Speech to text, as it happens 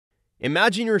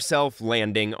Imagine yourself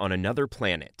landing on another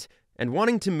planet and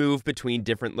wanting to move between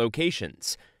different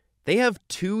locations. They have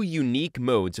two unique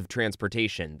modes of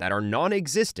transportation that are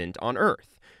non-existent on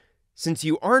Earth. Since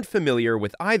you aren't familiar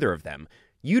with either of them,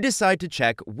 you decide to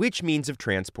check which means of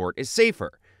transport is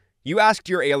safer. You asked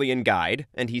your alien guide,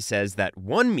 and he says that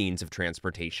one means of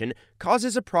transportation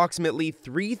causes approximately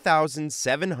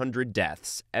 3,700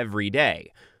 deaths every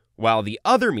day, while the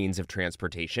other means of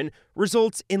transportation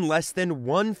results in less than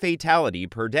one fatality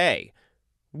per day.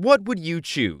 What would you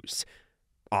choose?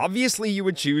 Obviously, you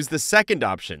would choose the second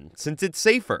option, since it's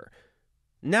safer.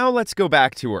 Now let's go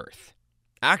back to Earth.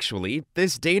 Actually,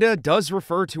 this data does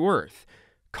refer to Earth.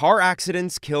 Car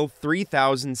accidents kill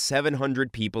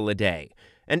 3,700 people a day,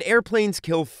 and airplanes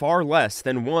kill far less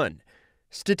than one.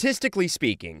 Statistically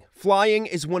speaking, flying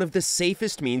is one of the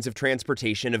safest means of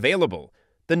transportation available.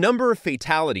 The number of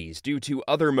fatalities due to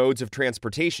other modes of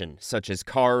transportation, such as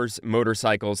cars,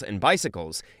 motorcycles, and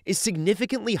bicycles, is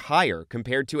significantly higher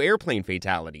compared to airplane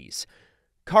fatalities.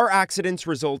 Car accidents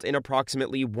result in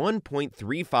approximately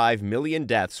 1.35 million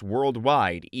deaths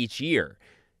worldwide each year.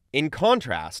 In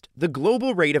contrast, the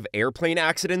global rate of airplane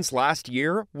accidents last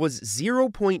year was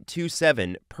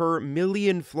 0.27 per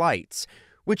million flights,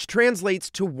 which translates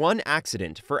to one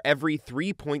accident for every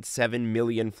 3.7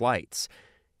 million flights.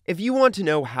 If you want to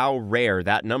know how rare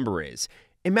that number is,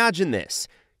 imagine this.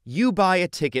 You buy a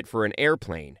ticket for an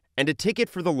airplane and a ticket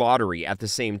for the lottery at the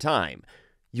same time.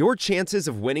 Your chances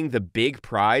of winning the big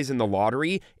prize in the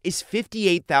lottery is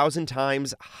 58,000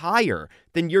 times higher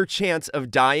than your chance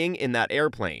of dying in that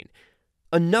airplane.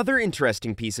 Another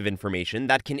interesting piece of information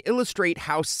that can illustrate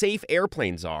how safe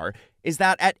airplanes are is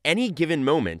that at any given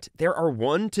moment, there are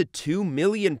 1 to 2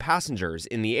 million passengers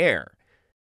in the air.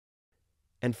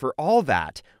 And for all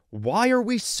that, why are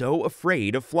we so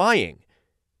afraid of flying?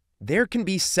 There can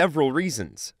be several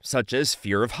reasons, such as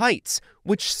fear of heights,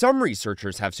 which some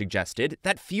researchers have suggested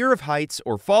that fear of heights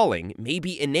or falling may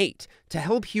be innate to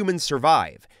help humans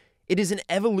survive. It is an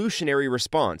evolutionary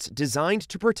response designed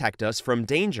to protect us from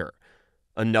danger.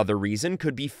 Another reason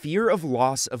could be fear of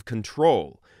loss of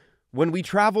control. When we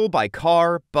travel by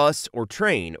car, bus, or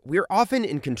train, we're often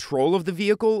in control of the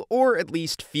vehicle, or at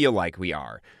least feel like we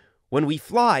are. When we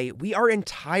fly, we are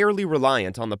entirely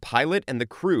reliant on the pilot and the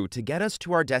crew to get us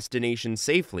to our destination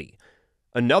safely.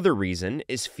 Another reason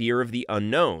is fear of the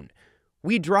unknown.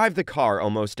 We drive the car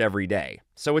almost every day,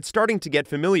 so it's starting to get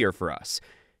familiar for us.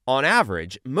 On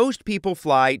average, most people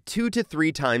fly 2 to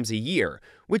 3 times a year,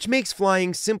 which makes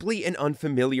flying simply an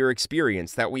unfamiliar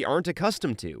experience that we aren't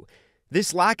accustomed to.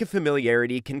 This lack of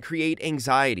familiarity can create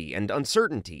anxiety and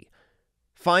uncertainty.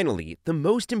 Finally, the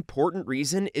most important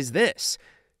reason is this.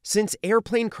 Since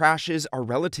airplane crashes are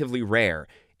relatively rare,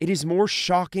 it is more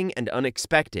shocking and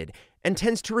unexpected and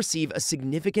tends to receive a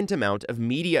significant amount of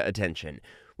media attention,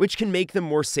 which can make them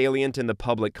more salient in the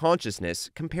public consciousness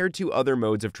compared to other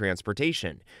modes of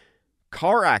transportation.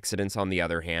 Car accidents, on the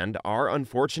other hand, are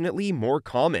unfortunately more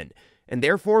common and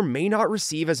therefore may not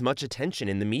receive as much attention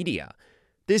in the media.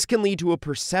 This can lead to a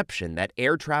perception that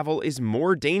air travel is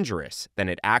more dangerous than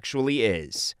it actually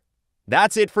is.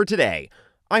 That's it for today.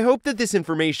 I hope that this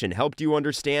information helped you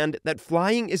understand that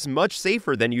flying is much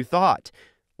safer than you thought.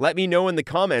 Let me know in the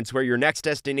comments where your next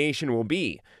destination will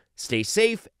be. Stay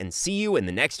safe and see you in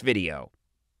the next video.